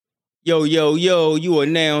Yo, yo, yo, you are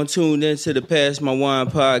now tuned into the Pass My Wine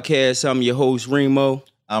podcast. I'm your host, Remo.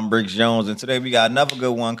 I'm Briggs Jones, and today we got another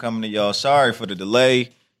good one coming to y'all. Sorry for the delay.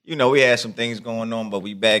 You know, we had some things going on, but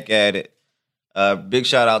we back at it. Big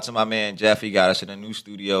shout out to my man, Jeff. He got us in a new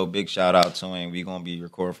studio. Big shout out to him. We're going to be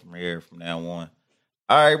recording from here from now on.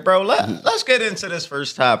 All right, bro, let's get into this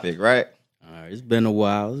first topic, right? All right, it's been a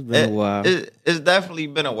while. It's definitely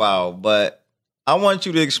been a while, but I want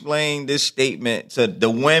you to explain this statement to the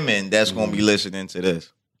women that's going to be listening to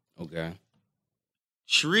this. Okay.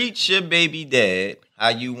 Treat your baby dad how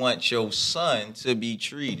you want your son to be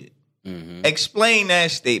treated. Mm-hmm. Explain that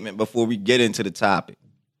statement before we get into the topic.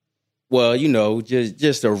 Well,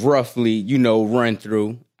 just a roughly, run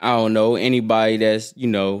through. I don't know, anybody that's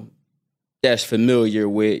familiar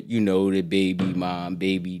with, the baby mom,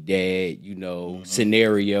 baby dad,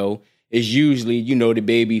 scenario. Is usually, the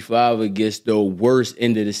baby father gets the worst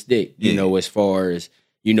end of the stick, as far as,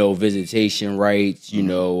 visitation rights,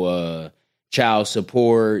 child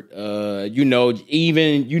support,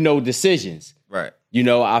 even, decisions. Right.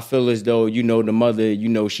 I feel as though, the mother,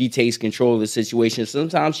 she takes control of the situation.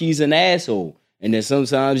 Sometimes she's an asshole. And then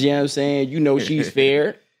sometimes, she's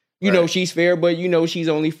fair. She's fair, but, she's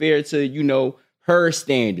only fair to, her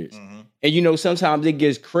standards. Mm-hmm. And, sometimes it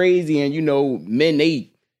gets crazy and, men,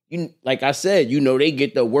 like I said, they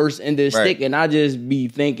get the worst end of the stick, and I just be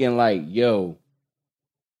thinking like, yo,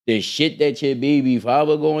 the shit that your baby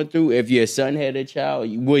father going through, if your son had a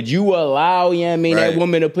child, would you allow, that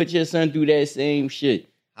woman to put your son through that same shit?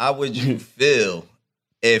 How would you feel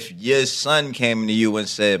if your son came to you and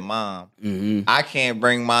said, Mom, I can't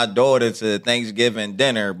bring my daughter to Thanksgiving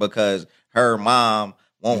dinner because her mom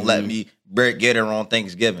won't let me get her on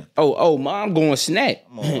Thanksgiving? Mom going snap.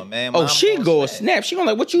 Come on, man. Mom she going snap. She going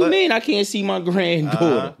like, what you mean I can't see my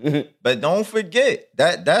granddaughter? But don't forget,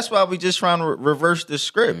 that's why we just trying to reverse the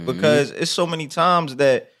script, because it's so many times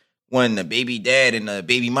that when the baby dad and the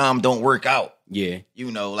baby mom don't work out,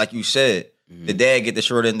 like you said, the dad get the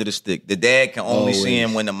short end of the stick. The dad can only see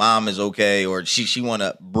him when the mom is okay or she want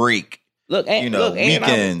to break.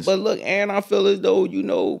 Weekends. And I feel as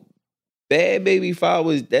though, bad baby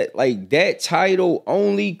fathers, that title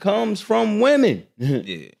only comes from women.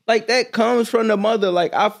 Yeah. Like that comes from the mother.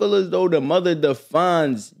 Like I feel as though the mother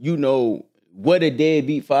defines, what a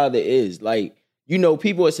deadbeat father is. Like,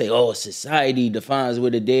 people would say, oh, society defines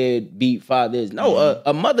what a deadbeat father is. No,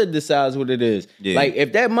 a mother decides what it is. Yeah. Like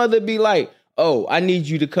if that mother be like, oh, I need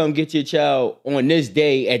you to come get your child on this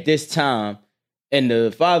day at this time. And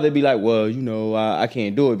the father be like, well, I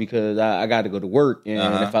can't do it because I got to go to work.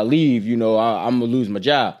 And if I leave, I'm going to lose my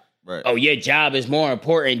job. Right. Oh, your job is more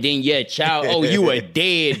important than your child. Oh, you a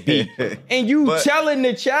deadbeat. And you telling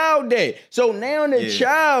the child that. So now the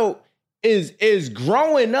child is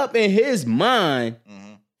growing up in his mind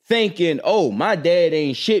thinking, oh, my dad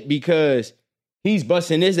ain't shit because he's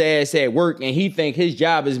busting his ass at work and he think his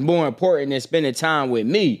job is more important than spending time with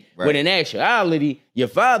me. Right. When in actuality, your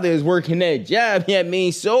father is working that job,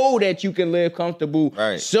 so that you can live comfortable.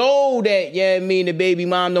 Right. So that, the baby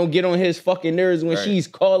mom don't get on his fucking nerves when she's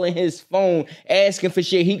calling his phone, asking for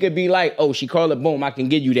shit. He could be like, oh, she called it, boom, I can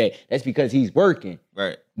give you that. That's because he's working.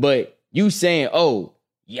 Right. But you saying, oh,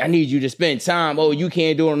 I need you to spend time. Oh, you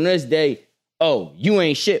can't do it on this day. Oh, you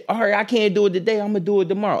ain't shit. All right, I can't do it today. I'm going to do it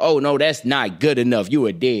tomorrow. Oh, no, that's not good enough. You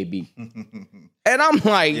a deadbeat. And I'm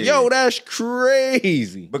like, yo, that's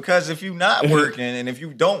crazy. Because if you're not working and if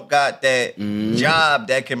you don't got that job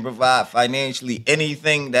that can provide financially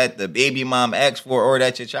anything that the baby mom asks for or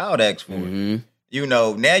that your child asks for, now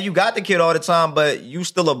you got the kid all the time, but you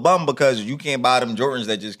still a bum because you can't buy them Jordans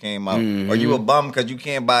that just came out. Or you a bum because you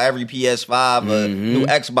can't buy every PS5 or new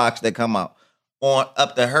Xbox that come out. On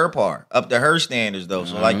up to her part, up to her standards though.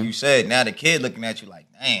 So like you said, now the kid looking at you like,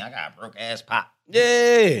 dang, I got a broke ass pop.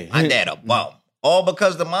 Yeah. My dad a bum. All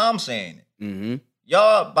because the mom saying it.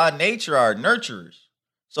 Y'all by nature are nurturers.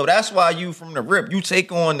 So that's why you from the rip, you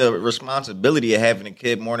take on the responsibility of having a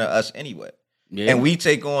kid more than us anyway. Yeah. And we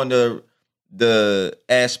take on the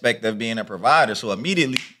aspect of being a provider. So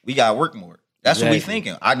immediately we gotta work more. That's what we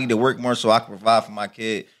thinking. I need to work more so I can provide for my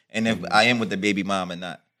kid. And if I am with the baby mom or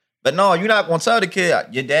not. But no, you're not going to tell the kid,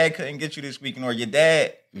 your dad couldn't get you this weekend, or your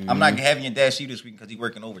dad, I'm not having your dad see you this weekend because he's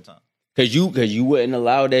working overtime. Cause you wouldn't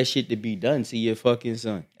allow that shit to be done to your fucking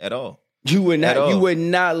son. At all. You would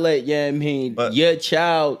not let, your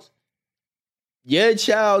child's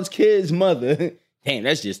kid's mother damn,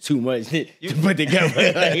 that's just too much to put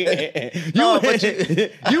together. Like,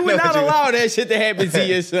 you would not you- allow that shit to happen to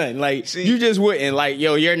your son. Like, See- you just wouldn't. Like,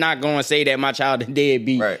 yo, you're not going to say that my child is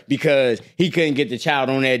deadbeat Right. because he couldn't get the child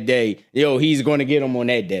on that day. Yo, he's going to get him on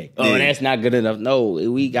that day. Oh, Yeah. that's not good enough. No,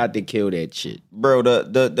 we got to kill that shit. Bro,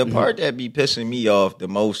 the part that be pissing me off the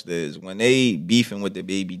most is when they beefing with the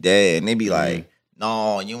baby dad and they be like,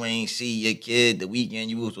 no, you ain't see your kid the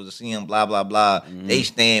weekend you was supposed to see him, blah, blah, blah. They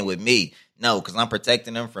staying with me. No, because I'm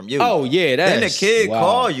protecting them from you. Oh, yeah, that's... Then the kid wow.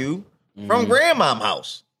 call you from grandmom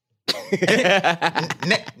house.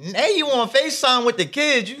 Now you on FaceTime with the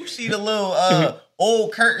kids. You see the little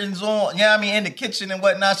old curtains on, you know what I mean, in the kitchen and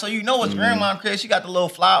whatnot. So you know it's grandma crib. She got the little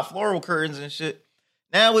floral curtains and shit.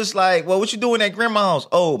 Now it's like, well, what you doing at grandma's house?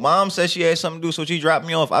 Oh, mom said she had something to do, so she dropped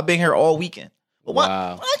me off. I've been here all weekend. Well, why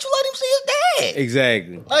don't you let him see his dad?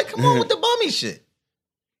 Exactly. Like, come on with the bummy shit.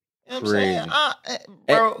 You know what I'm saying?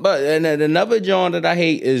 Bro. But another John that I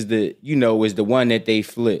hate is the one that they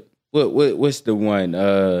flip. What's the one?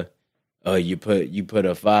 You put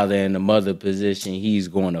a father in the mother position, he's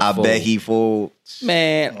going to I fold. bet he fold.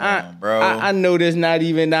 Man, I know this not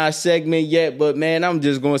even our segment yet, but man, I'm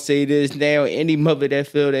just gonna say this now. Any mother that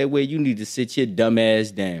feel that way, you need to sit your dumb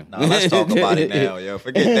ass down. Nah, let's talk about it now, yo.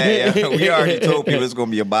 Forget that, yo. We already told people it's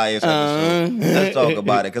gonna be a bias episode. Let's talk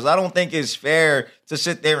about it, because I don't think it's fair to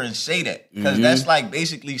sit there and say that, because that's like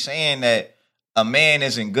basically saying that a man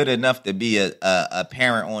isn't good enough to be a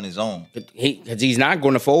parent on his own. Because he's not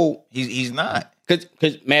gonna fold. He's not. Because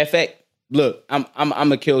matter of fact, look, I'm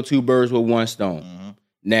gonna kill two birds with one stone.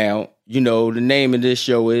 Now, the name of this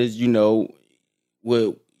show is,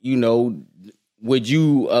 would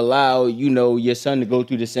you allow, your son to go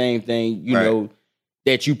through the same thing,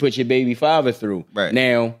 that you put your baby father through? Right.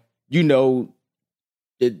 Now,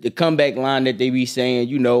 the comeback line that they be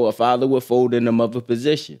saying, a father would fold in a mother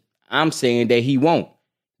position. I'm saying that he won't,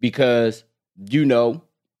 because,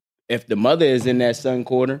 if the mother is in that son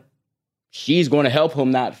corner, she's going to help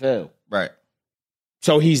him not fail. Right.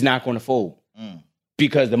 So he's not going to fold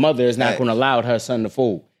because the mother is not going to allow her son to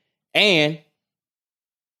fold. And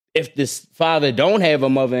if this father don't have a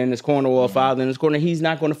mother in his corner or a father in his corner, he's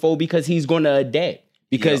not going to fold because he's going to adapt.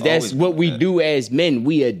 Because that's what we do as men.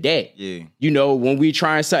 We adapt. Yeah. When we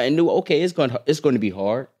trying something new, okay, it's going to be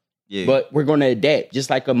hard. Yeah. But we're going to adapt, just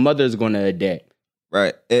like a mother's going to adapt.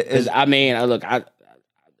 Right. Because I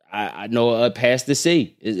know Pastor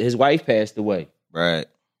C. His wife passed away. Right.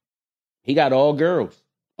 He got all girls.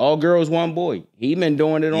 All girls, one boy. He been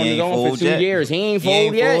doing it on his own for 2 years. He ain't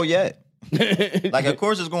fold yet. Like, of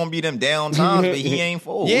course, it's going to be them down times, but he ain't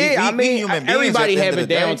fold. Yeah, everybody have a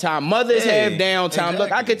downtime. Mothers have downtime. Exactly.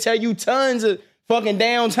 Look, I could tell you tons of fucking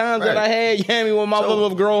downtimes that I had, when my mother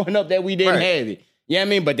was growing up that we didn't have it.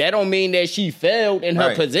 But that don't mean that she failed in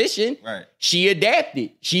her position. Right. She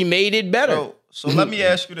adapted. She made it better. So let me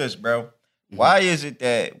ask you this, bro. Why is it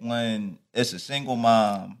that when it's a single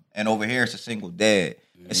mom and over here it's a single dad,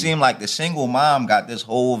 it seems like the single mom got this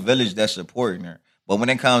whole village that's supporting her, but when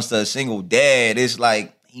it comes to a single dad, it's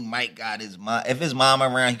like he might got his mom. If his mom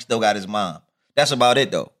around, he still got his mom. That's about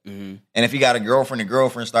it, though. And if he got a girlfriend, the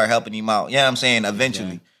girlfriend start helping him out. I'm saying?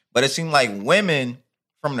 Eventually. But it seems like women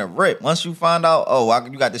from the rip, once you find out,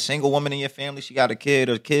 you got the single woman in your family, she got a kid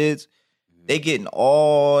or kids, they getting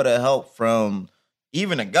all the help from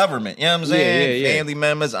even the government. You know what I'm saying? Family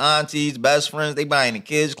members, aunties, best friends, they buying the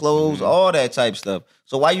kids clothes, all that type stuff.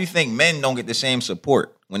 So why you think men don't get the same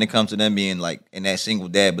support when it comes to them being like in that single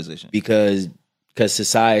dad position? Because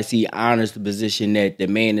society honors the position that the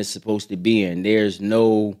man is supposed to be in. There's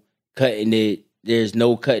no cutting it. There's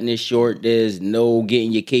no cutting it short. There's no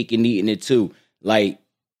getting your cake and eating it too. Like,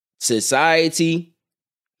 society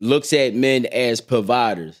looks at men as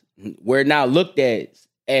providers. We're not looked at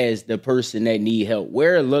as the person that need help.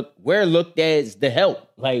 We're looked at as the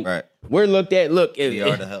help. Like, we're looked at. Look, we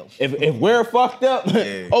are the help. If we're fucked up,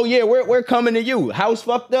 we're coming to you. House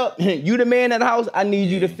fucked up. You the man of the house. I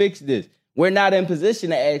need you to fix this. We're not in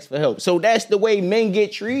position to ask for help. So that's the way men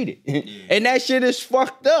get treated. And that shit is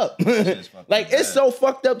fucked up. It's so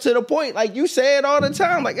fucked up to the point, like you say it all the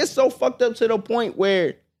time, like it's so fucked up to the point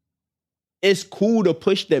where it's cool to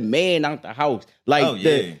push the man out the house.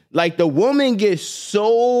 Like, the woman gets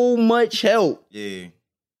so much help. Yeah.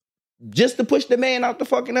 Just to push the man out the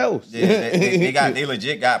fucking house. Yeah, they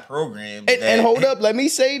legit got programs. And hold up, let me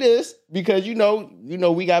say this, because we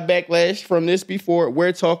got backlash from this before.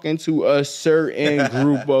 We're talking to a certain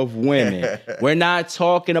group of women. We're not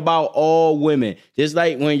talking about all women. Just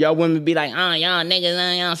like when y'all women be like, y'all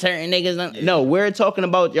niggas, y'all certain niggas. No, we're talking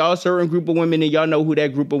about y'all certain group of women, and y'all know who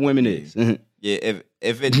that group of women is. Yeah,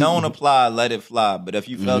 if it don't apply, let it fly. But if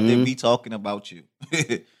you felt it, we talking about you.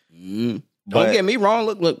 Don't get me wrong.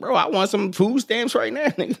 Look, bro. I want some food stamps right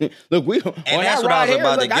now. Look, we don't. And that's what I was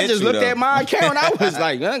about to get to. I just looked at my account. I was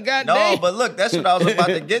like, God damn. But look, that's what I was about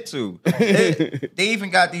to get to. They even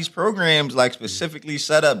got these programs like specifically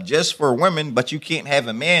set up just for women, but you can't have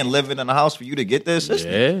a man living in the house for you to get the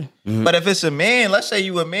assistance. Yeah. But if it's a man, let's say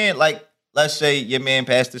you a man, like let's say your man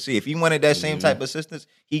passed to sea. If he wanted that same type of assistance,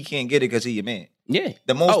 he can't get it because he a man. Yeah.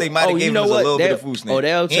 The most they might have given him is a little bit of food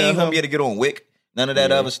stamps. He ain't gonna be able to get on WIC. None of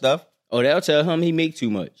that other stuff. Oh, they'll tell him he make too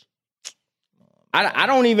much. I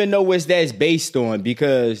don't even know what that's based on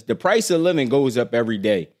because the price of living goes up every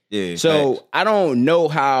day. Yeah. So facts. I don't know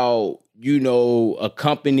how, a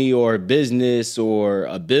company or a business or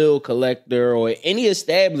a bill collector or any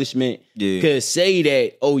establishment could say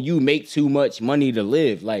that, oh, you make too much money to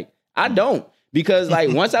live. Like, I don't. Because, like,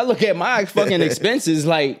 once I look at my fucking expenses,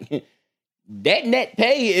 like... that net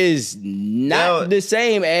pay is not the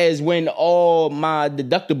same as when all my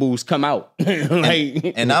deductibles come out.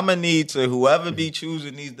 and I'm gonna need to whoever be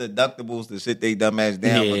choosing these deductibles to sit they dumb ass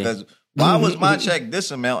down because why was my check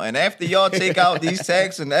this amount? And after y'all take out these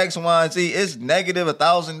tax and X, Y, and Z, it's negative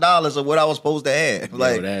 $1,000 of what I was supposed to have.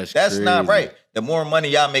 Like that's not right. The more money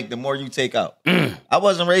y'all make, the more you take out. I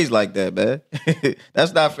wasn't raised like that, man.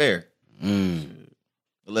 That's not fair.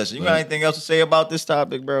 Listen, you got anything else to say about this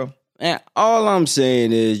topic, bro? And all I'm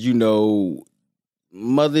saying is,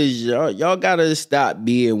 mothers, y'all gotta stop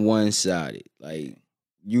being one-sided. Like,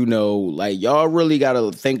 y'all really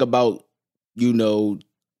gotta think about, the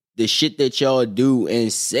shit that y'all do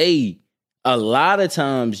and say a lot of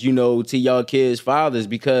times, to y'all kids' fathers,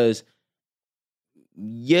 because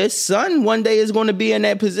your son one day is going to be in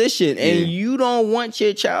that position and you don't want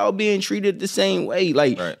your child being treated the same way.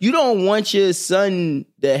 Like, you don't want your son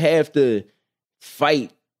to have to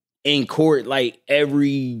fight in court like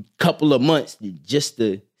every couple of months just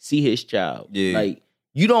to see his child. Yeah. Like,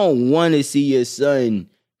 you don't want to see your son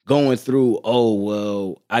going through, oh,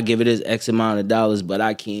 well, I give it this X amount of dollars, but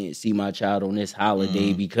I can't see my child on this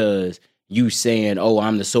holiday because you saying, oh,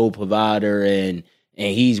 I'm the sole provider and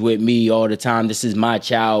he's with me all the time. This is my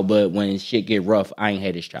child, but when shit get rough, I ain't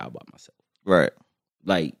had this child by myself. Right.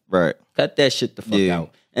 Like, cut that shit the fuck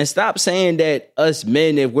out. And stop saying that us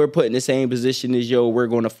men, if we're put in the same position as we're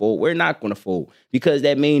going to fold. We're not going to fold because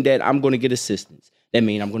that means that I'm going to get assistance. That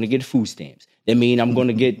means I'm going to get food stamps. That means I'm going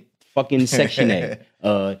to get fucking Section A.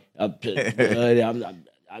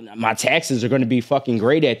 My taxes are going to be fucking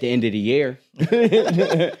great at the end of the year.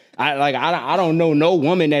 I don't know no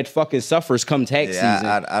woman that fucking suffers come tax season.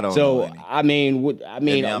 I don't. So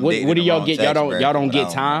know what do y'all get? Y'all don't get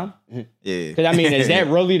time. Yeah. Because is that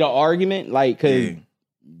really the argument? Like, because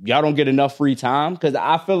y'all don't get enough free time? Because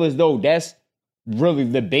I feel as though that's really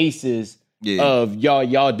the basis of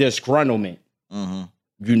y'all disgruntlement.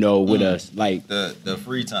 With us, like the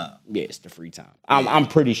free time. Yeah, it's the free time. I'm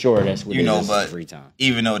pretty sure that's what it is. But free time.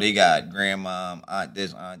 Even though they got grandmom, aunt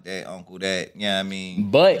this, aunt that, uncle that,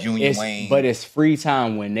 But Junior Wayne. But it's free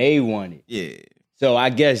time when they want it. Yeah. So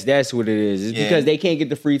I guess that's what it is. It's because they can't get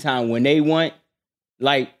the free time when they want.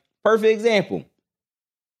 Like, perfect example.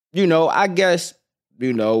 I guess,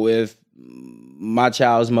 if my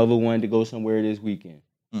child's mother wanted to go somewhere this weekend.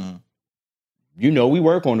 We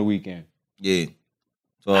work on the weekend. Yeah.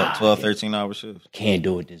 12 13-hour shifts. Can't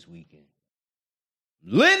do it this weekend.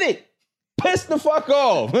 Live it. Piss the fuck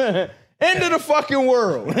off. End of the fucking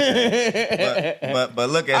world. but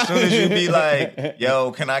look, as soon as you be like,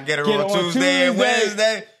 yo, can I get her on Tuesday and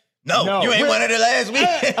Wednesday? No, you ain't wanted it last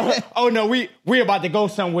week. Oh no, we about to go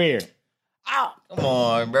somewhere. Come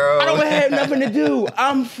on, bro. I don't have nothing to do.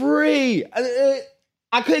 I'm free.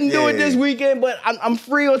 I couldn't do it this weekend, but I'm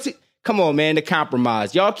free on Come on, man, the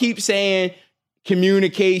compromise. Y'all keep saying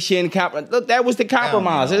communication, look, that was the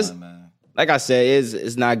compromise. Like I said,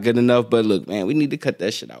 it's not good enough. But look, man, we need to cut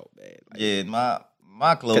that shit out, man. Like,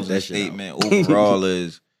 my closing statement overall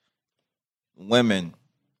is, women,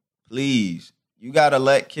 please, you gotta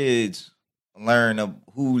let kids learn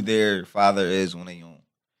who their father is when they young.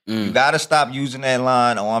 You gotta stop using that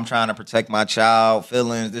line, oh, I'm trying to protect my child,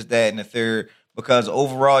 feelings, this, that, and the third, because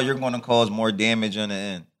overall you're gonna cause more damage in the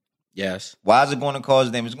end. Yes. Why is it going to cause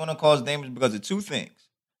damage? It's going to cause damage because of two things.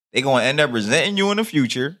 They're going to end up resenting you in the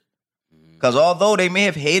future. Because although they may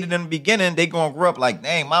have hated in the beginning, they're going to grow up like,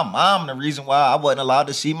 dang, my mom the reason why I wasn't allowed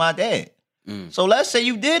to see my dad. So let's say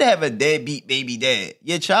you did have a deadbeat baby dad.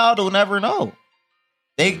 Your child will never know.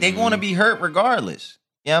 They're going to be hurt regardless.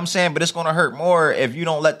 You know what I'm saying? But it's going to hurt more if you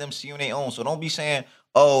don't let them see you on their own. So don't be saying,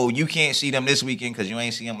 oh, you can't see them this weekend because you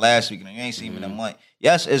ain't see them last weekend. You ain't see them in a month.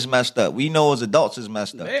 Yes, it's messed up. We know as adults it's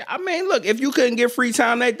messed up. I mean, look, if you couldn't get free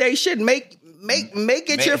time that day, shit, make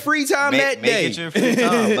it your free time that day. Make it your free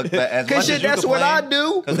time. Look, as much shit, as you that's what I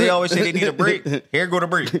do. Because they always say they need a break. Here go the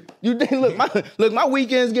break. You look, my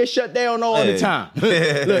weekends get shut down all the time.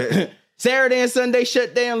 Look, Saturday and Sunday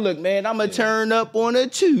shut down. Look, man, I'm gonna turn up on a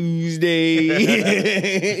Tuesday.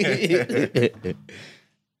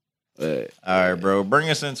 All right, bro. Bring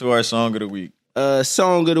us into our song of the week.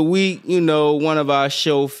 Song of the week, one of our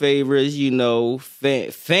show favorites,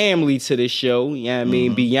 family to the show, I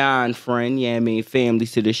mean? Beyond friend, I mean? Family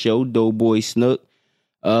to the show, Doughboy Snook.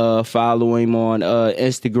 Follow him on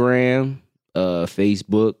Instagram,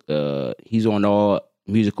 Facebook. He's on all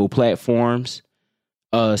musical platforms.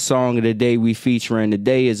 Song of the day we featuring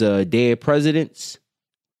today is Dead Presidents,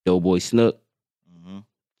 Doughboy Snook.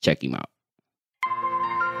 Check him out.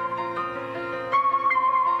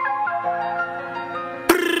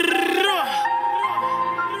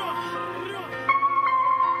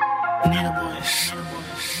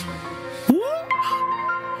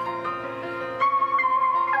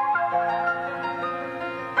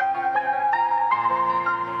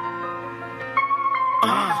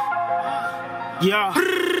 Yeah.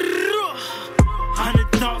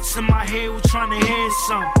 100 thoughts in my head, we tryna hear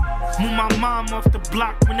some. Move my mom off the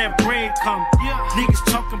block when that bread come. Niggas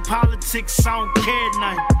talking politics, I don't care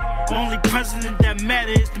nothing. Only president that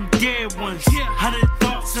matter is them dead ones. 100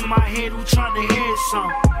 thoughts in my head, we tryna hear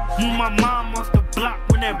some. Move my mom off the block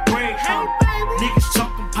when that bread come. Niggas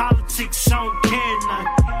talking politics, I don't care nothing.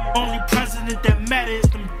 Only president that matter is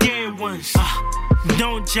them dead ones.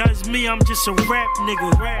 Don't judge me, I'm just a rap nigga.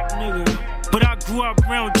 But I grew up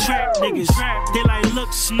around trap niggas. They like,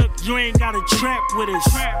 look, Snook, you ain't gotta trap with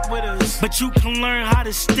us. But you can learn how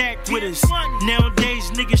to stack with us.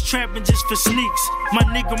 Nowadays, niggas trapping just for sneaks. My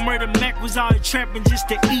nigga Murder Mac was out here trapping just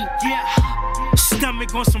to eat.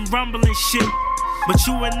 Stomach on some rumbling shit. But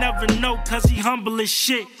you would never know, cause he humble as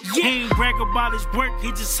shit. He ain't brag about his work,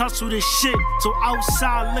 he just hustle this shit. So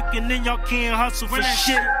outside looking in, y'all can't hustle for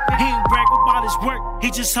shit. He ain't brag about his work,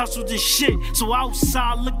 he just hustle this shit. So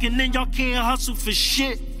outside looking in, y'all can't hustle for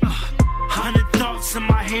shit. 100 thoughts in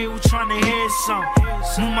my head, we tryna hear some.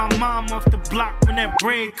 Move my mom off the block when that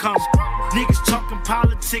bread comes. Niggas talking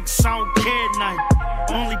politics, I don't care nothing.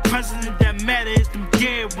 Only president that matter is them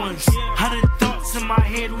dead ones. 100 thoughts in my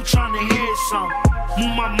head, we tryna hear some.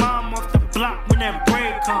 Move my mom off the block when that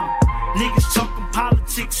bread come. Niggas talking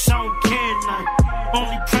politics, I don't care nothing.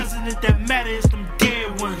 Only president that matter is them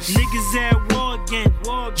dead ones. Niggas at war again.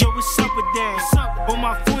 Yo, what's up with that? On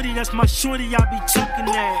my 40, that's my shorty, I be chucking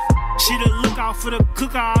that. She the lookout for the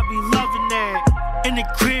cooker, I be loving that. In the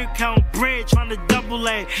crib, count bread, tryna double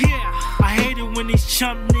that. I hate it when these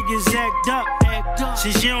chump niggas act up.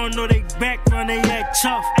 Since you don't know they background, they act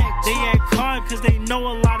tough. They act hard cause they know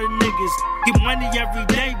a lot of niggas. Get money every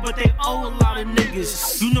day, but they owe a lot of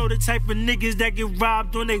niggas. You know the type of niggas that get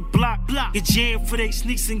robbed on they block. Get jammed for they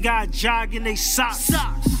sneaks and got jog in they socks.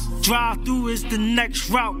 Drive through is the next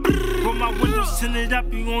route. Roll my windows tinted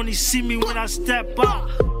up, you only see me when I step up.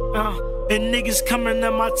 And niggas coming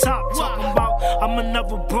at my top, talking about I'm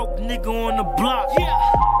another broke nigga on the block.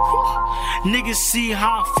 Niggas see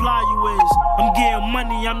how fly you is. I'm getting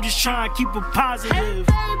money, I'm just trying to keep it positive.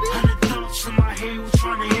 100 thoughts in my head, we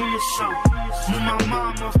trying to hear some. Move my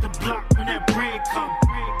mom off the block when that bread come.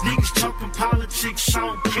 Niggas talking politics, I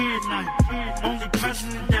don't care nothing. Only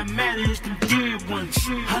president that matter is them dead ones.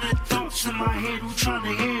 100 thoughts in my head, we trying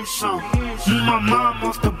to hear some. Move my mom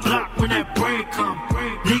off the block when that bread come.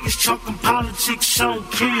 Niggas talking politics, I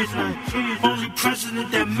don't care nothing. Only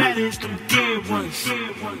president that matter is them dead ones.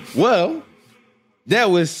 Well, that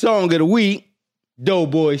was Song of the Week,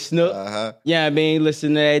 Doughboy Snook. Yeah, I mean,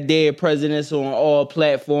 listen to that. Dead Presidents on all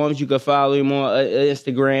platforms. You can follow him on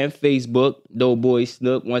Instagram, Facebook, Doughboy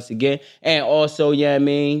Snook once again. And also, yeah, I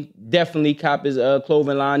mean, definitely cop his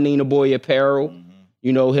clothing line, Nina Boy Apparel.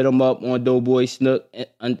 Hit him up on Doughboy Snook,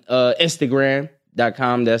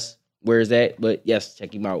 Instagram.com. That's where it's at. But yes,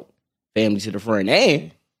 check him out. Family to the friend.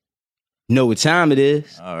 And know what time it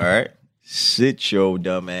is. All right. Sit your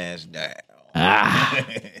dumb ass down.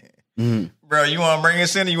 Bro, you want to bring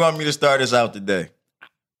us in or you want me to start us out today?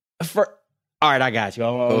 All right, I got you.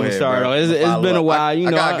 I'm going to start off. It's been a while.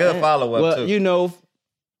 I got a good follow-up, too.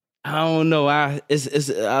 I don't know. It's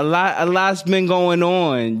a lot's been going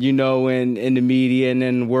on, in the media and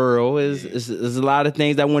in the world. There's a lot of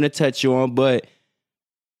things I want to touch on, but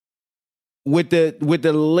with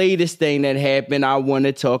the latest thing that happened, I want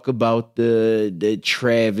to talk about the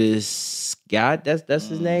Travis Scott. That's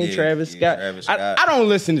his name, Travis Scott. Travis Scott. I don't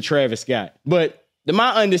listen to Travis Scott, but to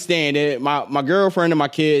my understanding, my girlfriend and my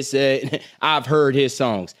kids said, I've heard his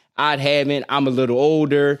songs. I haven't. I'm a little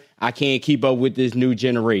older. I can't keep up with this new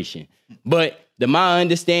generation. But to my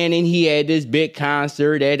understanding, he had this big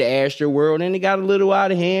concert at the Astro World, and it got a little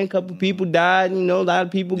out of hand. A couple people died. You know, a lot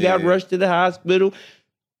of people got rushed to the hospital.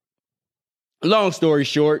 Long story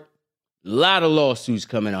short, a lot of lawsuits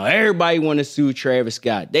coming out. Everybody want to sue Travis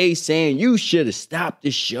Scott. They saying you should have stopped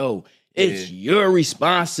the show. It's your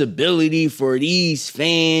responsibility for these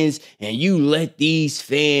fans, and you let these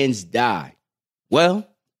fans die. Well,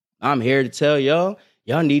 I'm here to tell y'all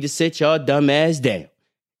need to sit y'all dumb ass down.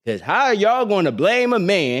 Because how are y'all going to blame a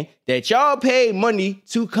man that y'all paid money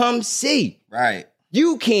to come see? Right.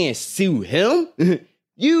 You can't sue him.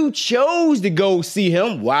 You chose to go see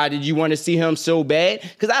him. Why did you want to see him so bad?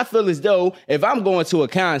 Because I feel as though if I'm going to a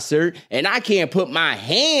concert and I can't put my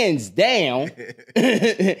hands down,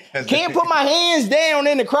 in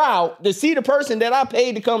the crowd to see the person that I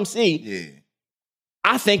paid to come see,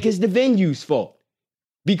 I think it's the venue's fault.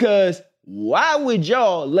 Because why would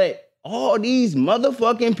y'all let all these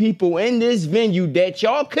motherfucking people in this venue that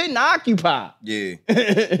y'all couldn't occupy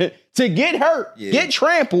to get hurt, get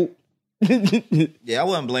trampled? I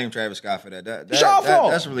wouldn't blame Travis Scott for that.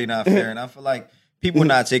 That's really not fair. And I feel like people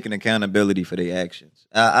not taking accountability for their actions.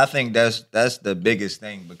 I think that's the biggest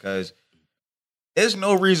thing, because there's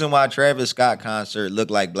no reason why Travis Scott concert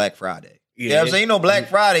looked like Black Friday. You know what I'm saying? You know, Black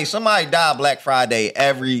Friday, somebody died Black Friday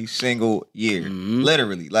every single year.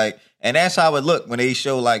 Literally. Like, and that's how it looked when they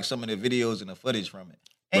show like some of the videos and the footage from it.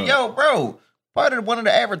 And bro, part of one of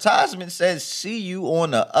the advertisements says, "See you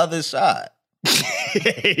on the other side." I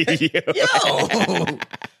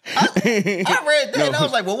read that and I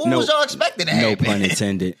was like, well, what was y'all expecting to happen? No pun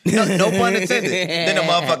intended. no pun intended. Then the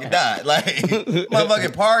motherfucker died. Like,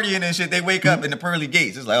 motherfucking partying and shit. They wake up in the pearly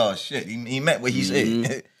gates. It's like, oh shit, he meant what he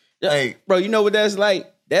said. Like, bro, you know what that's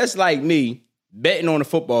like? That's like me betting on a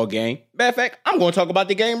football game. Matter of fact, I'm going to talk about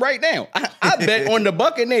the game right now. I bet on the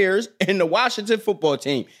Buccaneers and the Washington football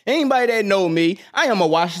team. Anybody that know me, I am a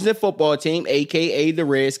Washington football team, a.k.a. the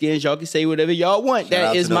Redskins. Y'all can say whatever y'all want.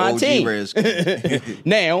 That is my team.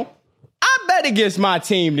 Now, I bet against my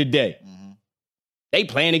team today. They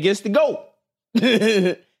playing against the GOAT.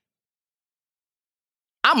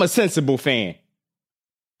 I'm a sensible fan.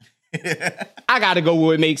 I got to go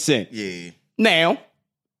where it makes sense. Yeah. Now,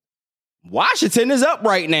 Washington is up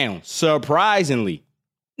right now, surprisingly.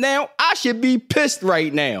 Now, I should be pissed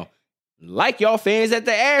right now. Like y'all fans at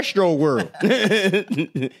the Astro World.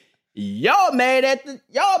 Y'all mad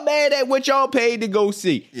at what y'all paid to go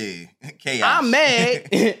see. Yeah, chaos. I'm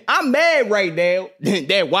mad. I'm mad right now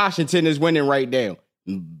that Washington is winning right now.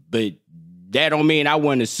 But that don't mean I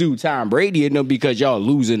want to sue Tom Brady because y'all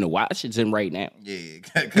losing to Washington right now. Yeah,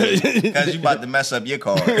 because you about to mess up your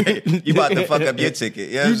card. You about to fuck up your ticket.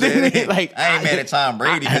 You know what I'm saying? Like, I ain't mad at Tom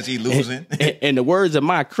Brady because he losing. In the words of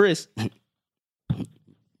my Chris,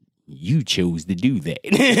 you chose to do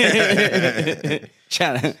that.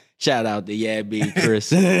 Shout out to Yabby Chris.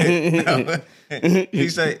 He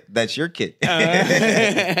say, that's your kid.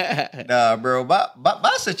 Nah, bro.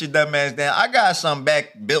 But sit your dumb ass down. I got something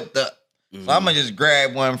back built up. So I'm going to just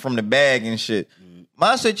grab one from the bag and shit.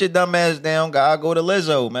 My sit your dumb ass down, gotta go to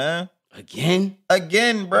Lizzo, man.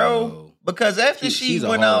 Again, bro. Oh. Because after she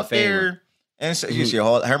went out there and said, she's her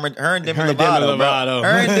and Demi Lovato, bro.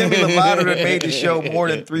 Her and Demi Lovato that made the show more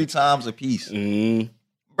than 3 times a piece.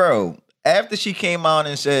 Bro, after she came out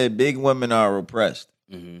and said big women are oppressed,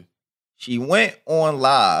 she went on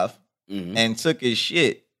live and took his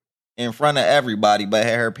shit in front of everybody, but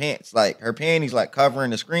had her panties like covering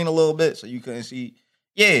the screen a little bit so you couldn't see.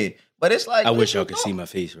 Yeah, but it's like, I wish y'all could see my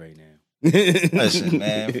face right now. Listen,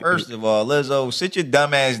 man, first of all, Lizzo, sit your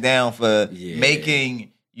dumb ass down for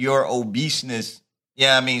making your obeseness,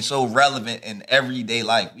 so relevant in everyday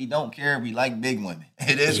life. We don't care. We like big women.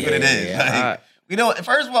 It is what it is. Like, we don't.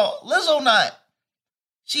 First of all, Lizzo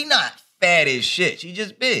she not fat as shit. She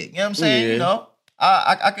just big. You know what I'm saying? Yeah. You know,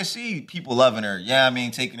 I can see people loving her.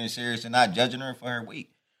 Taking her serious and not judging her for her weight.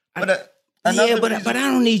 But but I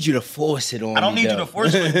don't need you to force it on me. I don't need you to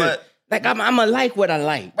force it, but like I'm gonna like what I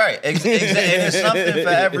like. Right. Exactly. It's something for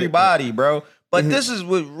everybody, bro. But this is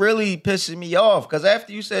what really pisses me off. Because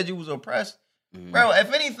after you said you was oppressed, bro,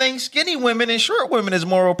 if anything, skinny women and short women is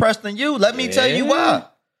more oppressed than you. Let me tell you why.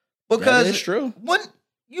 Because it's true.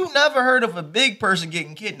 You never heard of a big person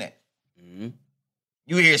getting kidnapped.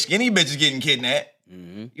 You hear skinny bitches getting kidnapped.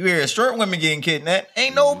 You hear short women getting kidnapped.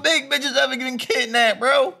 Ain't no big bitches ever getting kidnapped,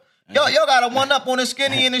 bro. Y'all got a one up on the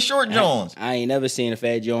skinny and the short Jones. I ain't never seen a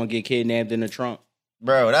fat John get kidnapped in the trunk.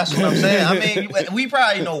 Bro, that's what I'm saying. I mean, we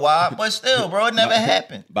probably know why, but still, bro, it never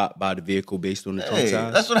happened. Buy the vehicle based on the trunk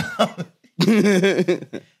size.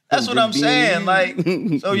 That's what I'm saying. Like,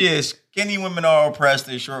 so yeah, skinny women are oppressed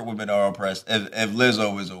and short women are oppressed. If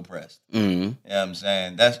Lizzo is oppressed, Mm-hmm. you know what I'm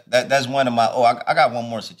saying? That's one of my. Oh, I got one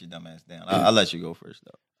more. Sit your dumb ass down. I'll let you go first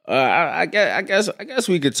though. I guess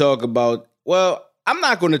we could talk about. Well, I'm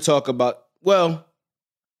not going to talk about. Well,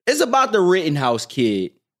 it's about the Rittenhouse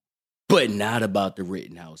kid, but not about the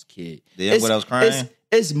Rittenhouse kid. Yeah, what else crying?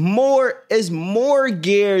 It's more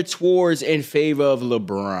geared towards in favor of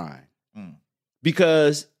LeBron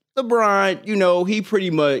because LeBron, he pretty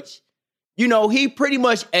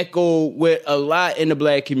much echoed what a lot in the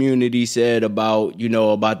black community said about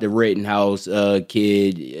the Rittenhouse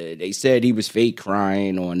kid. They said he was fake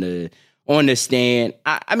crying on the stand.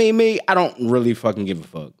 I mean, me, I don't really fucking give a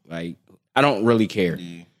fuck. Like, I don't really care.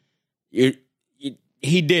 Yeah.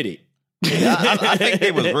 He did it. Yeah, I think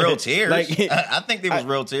they was real tears. I think they was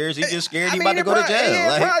real tears. He just scared he about to go to jail.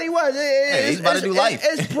 Yeah, it probably was. He's about to do life.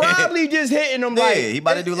 It's probably just hitting him like... Yeah, he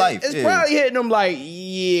about to do life. It's probably hitting him like,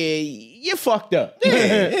 yeah, you fucked up.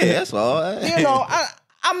 Yeah, that's all.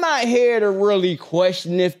 I'm not here to really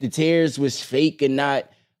question if the tears was fake or not.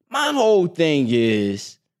 My whole thing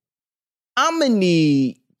is, I'm going to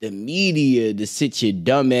need the media to sit your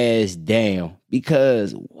dumb ass down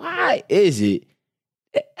because why is it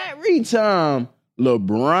every time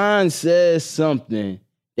LeBron says something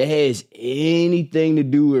that has anything to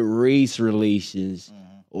do with race relations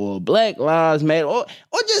or Black Lives Matter or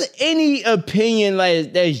just any opinion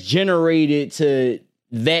that's generated to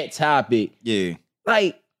that topic,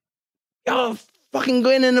 like, y'all fucking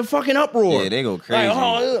going in a fucking uproar. Yeah, they go crazy.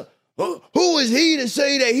 Like, who is he to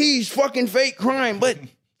say that he's fucking fake crime? But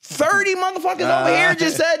 30 motherfuckers over here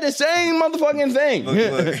just said the same motherfucking thing.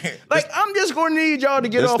 Look. Like, I'm just going to need y'all to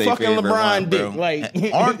get off fucking LeBron dick. Like,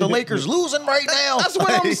 aren't the Lakers losing right now? That's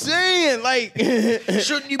what I'm saying. Like,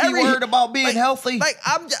 shouldn't you be worried about being healthy? Like,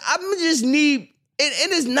 I'm just need,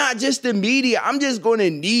 and it's not just the media. I'm just going to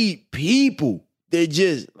need people that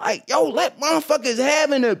just, like, yo, let motherfuckers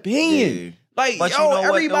have an opinion. Yeah. Like, but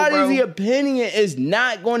everybody's opinion is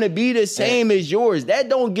not going to be the same as yours. That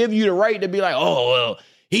don't give you the right to be like, oh, well,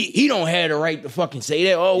 he don't have the right to fucking say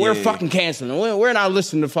that. Oh, we're fucking canceling. We're not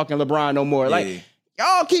listening to fucking LeBron no more. Like,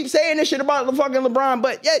 y'all keep saying this shit about the fucking LeBron,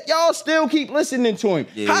 but yet y'all still keep listening to him.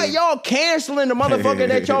 Yeah. How y'all canceling the motherfucker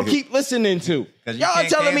that y'all keep listening to? Y'all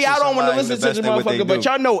telling me I don't want to listen to the motherfucker, but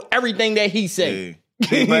y'all know everything that he say.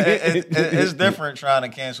 Yeah. But it's different trying to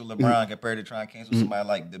cancel LeBron compared to trying to cancel somebody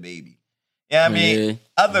like the baby. Yeah, I mean,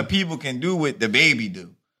 other people can do what the baby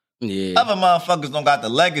do. Yeah. Other motherfuckers don't got the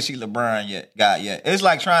legacy LeBron got yet. It's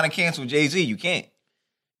like trying to cancel Jay-Z. You can't.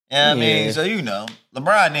 You know what I mean? So,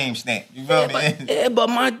 LeBron name stamp. You feel me? But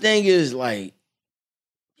my thing is, like,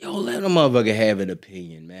 yo, let a motherfucker have an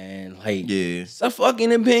opinion, man. Like, it's a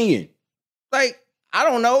fucking opinion. Like, I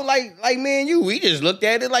don't know. Like me and you, we just looked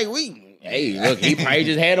at it like hey, look, he probably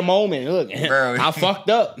just had a moment. Look, bro, I fucked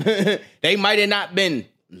up. They might have not been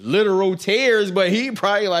literal tears, but he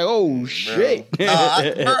probably like, oh shit.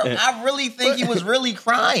 I really think he was really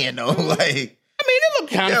crying though. Like, I mean, it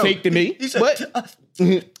looked kind of fake to me. He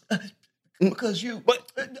said, because you. But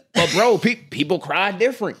bro, people cry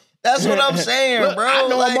different. That's what I'm saying, look, bro. I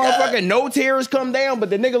know like, a motherfucker, no tears come down, but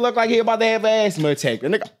the nigga look like he about to have an asthma attack. The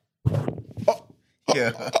nigga.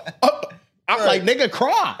 I'm like, nigga,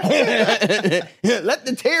 cry. Let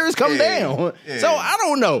the tears come down. Yeah. So I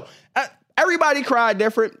don't know. Everybody cried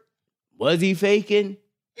different. Was he faking?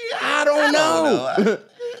 I don't know.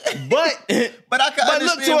 But I can understand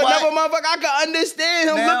look to another motherfucker, I can understand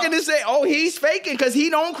him looking and say, oh, he's faking because he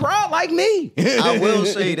don't cry like me. I will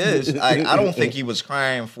say this. I don't think he was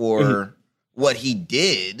crying for what he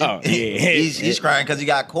did. Oh, yeah. He's crying because he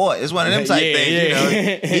got caught. It's one of them type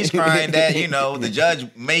things. He's crying that, the judge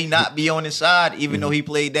may not be on his side, even though he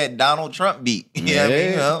played that Donald Trump beat. You know what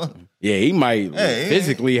I mean? Yeah, he might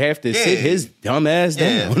physically have to sit his dumb ass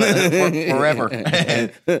down forever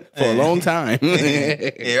for a long time.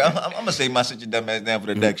 I'm gonna save my sit your dumb ass down for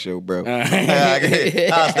the next show, bro.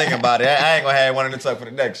 I was thinking about it. I ain't gonna have one in the tuck for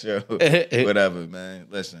the next show. Whatever, man.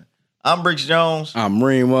 Listen, I'm Bricks Jones. I'm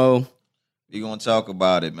Remo. We gonna talk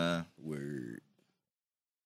about it, man. Word.